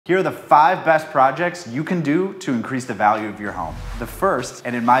Here are the 5 best projects you can do to increase the value of your home. The first,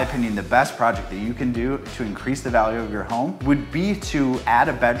 and in my opinion, the best project that you can do to increase the value of your home would be to add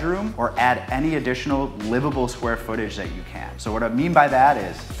a bedroom or add any additional livable square footage that you can. So what I mean by that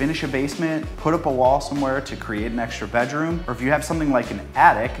is finish a basement, put up a wall somewhere to create an extra bedroom, or if you have something like an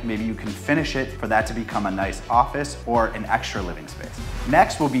attic, maybe you can finish it for that to become a nice office or an extra living space.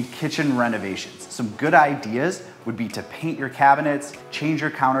 Next will be kitchen renovations. Some good ideas would be to paint your cabinets, change your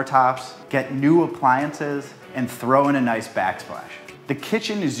countertops, get new appliances, and throw in a nice backsplash. The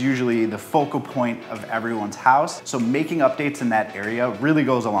kitchen is usually the focal point of everyone's house, so making updates in that area really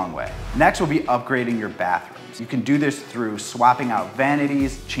goes a long way. Next will be upgrading your bathrooms. You can do this through swapping out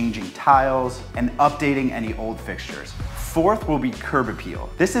vanities, changing tiles, and updating any old fixtures. Fourth will be curb appeal.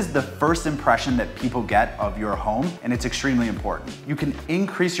 This is the first impression that people get of your home, and it's extremely important. You can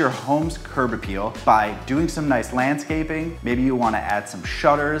increase your home's curb appeal by doing some nice landscaping. Maybe you want to add some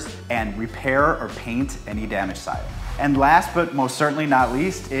shutters and repair or paint any damaged siding. And last but most certainly not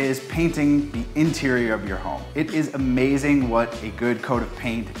least is painting the interior of your home. It is amazing what a good coat of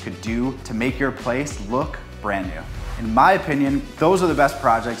paint could do to make your place look brand new. In my opinion, those are the best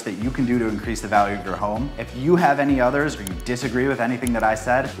projects that you can do to increase the value of your home. If you have any others or you disagree with anything that I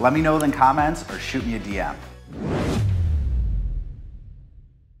said, let me know in the comments or shoot me a DM.